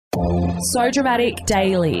So Dramatic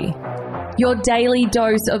Daily. Your daily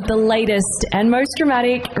dose of the latest and most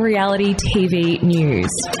dramatic reality TV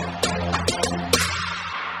news.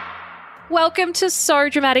 Welcome to So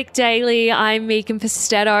Dramatic Daily. I'm Megan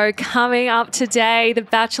Pistetto. Coming up today, The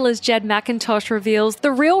Bachelor's Jed McIntosh reveals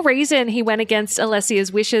the real reason he went against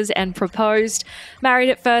Alessia's wishes and proposed. Married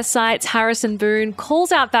at First Sight's Harrison Boone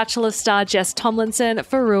calls out Bachelor star Jess Tomlinson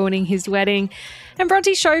for ruining his wedding. And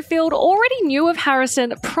Bronte Schofield already knew of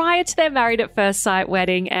Harrison prior to their Married at First Sight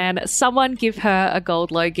wedding, and someone give her a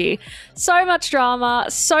gold logie. So much drama,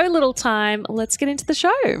 so little time. Let's get into the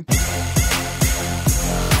show.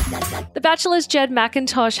 The Bachelor's Jed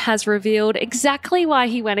McIntosh has revealed exactly why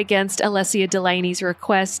he went against Alessia Delaney's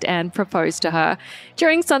request and proposed to her.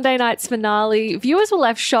 During Sunday night's finale, viewers were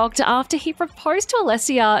left shocked after he proposed to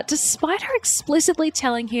Alessia despite her explicitly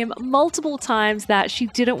telling him multiple times that she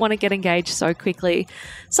didn't want to get engaged so quickly.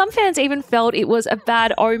 Some fans even felt it was a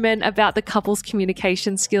bad omen about the couple's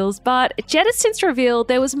communication skills, but Jed has since revealed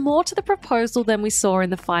there was more to the proposal than we saw in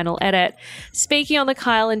the final edit. Speaking on the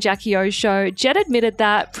Kyle and Jackie O show, Jed admitted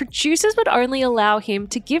that producers would only allow him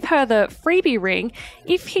to give her the freebie ring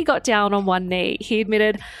if he got down on one knee. He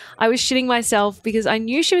admitted, "I was shitting myself because I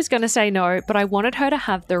knew she was going to say no, but I wanted her to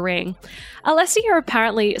have the ring." Alessia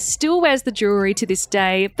apparently still wears the jewelry to this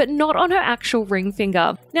day, but not on her actual ring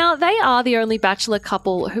finger. Now, they are the only Bachelor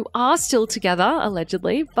couple who are still together,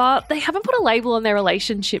 allegedly, but they haven't put a label on their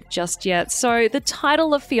relationship just yet, so the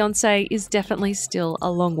title of fiancé is definitely still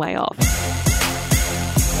a long way off.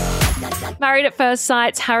 Married at First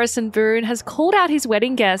Sight's Harrison Boone has called out his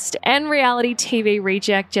wedding guest and reality TV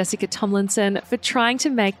reject Jessica Tomlinson for trying to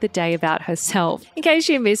make the day about herself. In case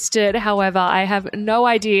you missed it, however, I have no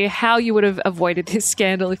idea how you would have avoided this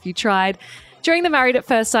scandal if you tried. During the Married at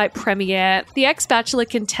First Sight premiere, the ex-Bachelor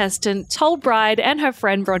contestant told Bride and her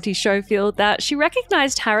friend Bronte Schofield that she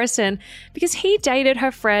recognised Harrison because he dated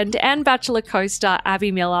her friend and Bachelor co-star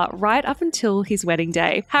Abby Miller right up until his wedding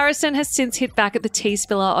day. Harrison has since hit back at the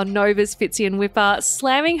tea-spiller on Nova's Fitzy and Whipper,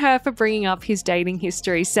 slamming her for bringing up his dating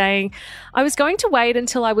history, saying, "I was going to wait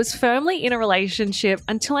until I was firmly in a relationship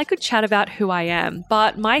until I could chat about who I am,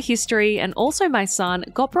 but my history and also my son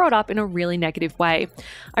got brought up in a really negative way.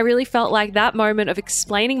 I really felt like that moment of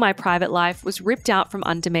explaining my private life was ripped out from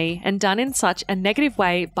under me and done in such a negative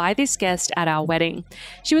way by this guest at our wedding.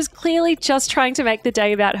 She was clearly just trying to make the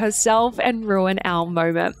day about herself and ruin our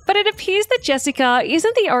moment." But it appears that Jessica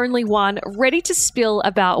isn't the only one ready to spill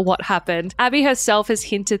about what happened. Abby herself has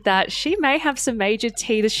hinted that she may have some major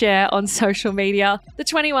tea to share on social media. The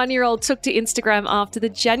 21-year-old took to Instagram after the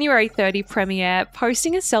January 30 premiere,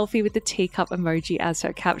 posting a selfie with the teacup emoji as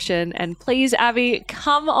her caption. And please, Abby,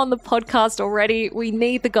 come on the podcast already. We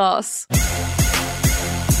need the goss.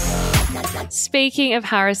 Speaking of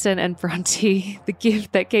Harrison and Bronte, the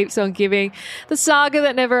gift that keeps on giving, the saga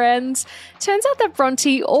that never ends, turns out that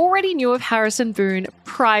Bronte already knew of Harrison Boone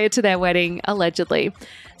prior to their wedding, allegedly.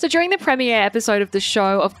 So during the premiere episode of the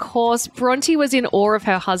show, of course, Bronte was in awe of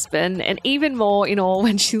her husband and even more in awe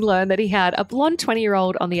when she learned that he had a blonde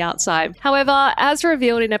 20-year-old on the outside. However, as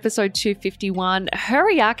revealed in episode 251, her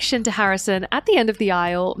reaction to Harrison at the end of the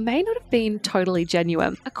aisle may not have been totally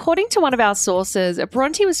genuine. According to one of our sources,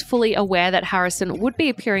 Bronte was fully aware that Harrison would be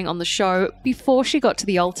appearing on the show before she got to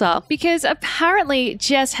the altar, because apparently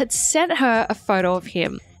Jess had sent her a photo of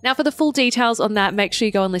him. Now, for the full details on that, make sure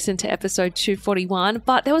you go and listen to episode 241.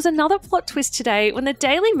 But there was another plot twist today when the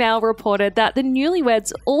Daily Mail reported that the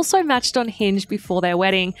newlyweds also matched on Hinge before their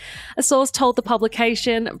wedding. A source told the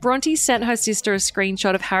publication Bronte sent her sister a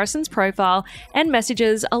screenshot of Harrison's profile and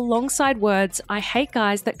messages alongside words, "I hate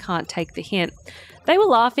guys that can't take the hint." They were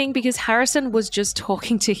laughing because Harrison was just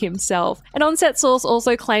talking to himself. An on-set source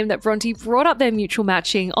also claimed that Bronte brought up their mutual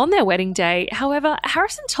matching on their wedding day. However,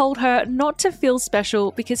 Harrison told her not to feel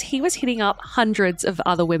special because he was hitting up hundreds of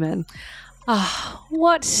other women. Ah,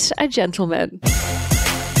 what a gentleman.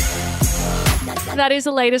 That is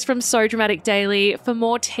the latest from So Dramatic Daily. For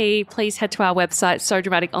more tea, please head to our website,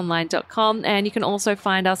 sodramaticonline.com, and you can also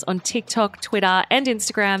find us on TikTok, Twitter, and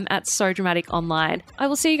Instagram at So Dramatic Online. I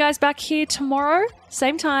will see you guys back here tomorrow,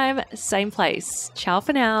 same time, same place. Ciao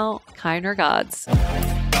for now. Kind regards.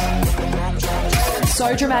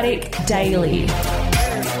 So Dramatic Daily.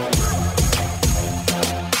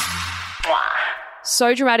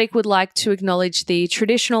 So Dramatic would like to acknowledge the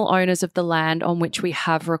traditional owners of the land on which we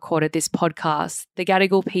have recorded this podcast, the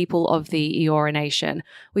Gadigal people of the Eora Nation.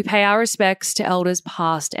 We pay our respects to elders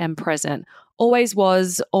past and present. Always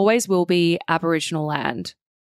was, always will be Aboriginal land.